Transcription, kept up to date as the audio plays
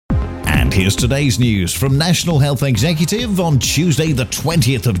And here's today's news from National Health Executive on Tuesday the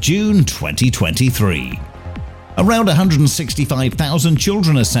 20th of June 2023. Around 165,000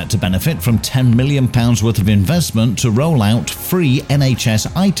 children are set to benefit from £10 million worth of investment to roll out free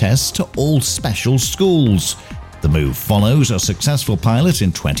NHS eye tests to all special schools. The move follows a successful pilot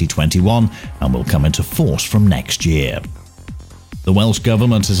in 2021 and will come into force from next year. The Welsh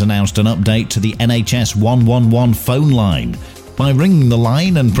Government has announced an update to the NHS 111 phone line. By ringing the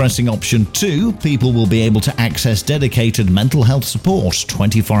line and pressing option 2, people will be able to access dedicated mental health support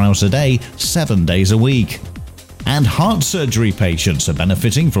 24 hours a day, 7 days a week. And heart surgery patients are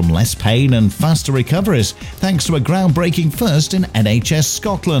benefiting from less pain and faster recoveries thanks to a groundbreaking first in NHS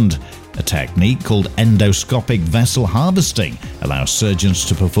Scotland. A technique called endoscopic vessel harvesting allows surgeons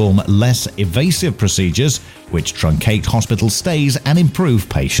to perform less invasive procedures, which truncate hospital stays and improve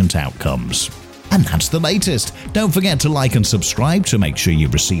patient outcomes. And that's the latest. Don't forget to like and subscribe to make sure you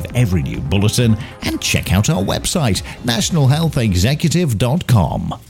receive every new bulletin, and check out our website, nationalhealthexecutive.com.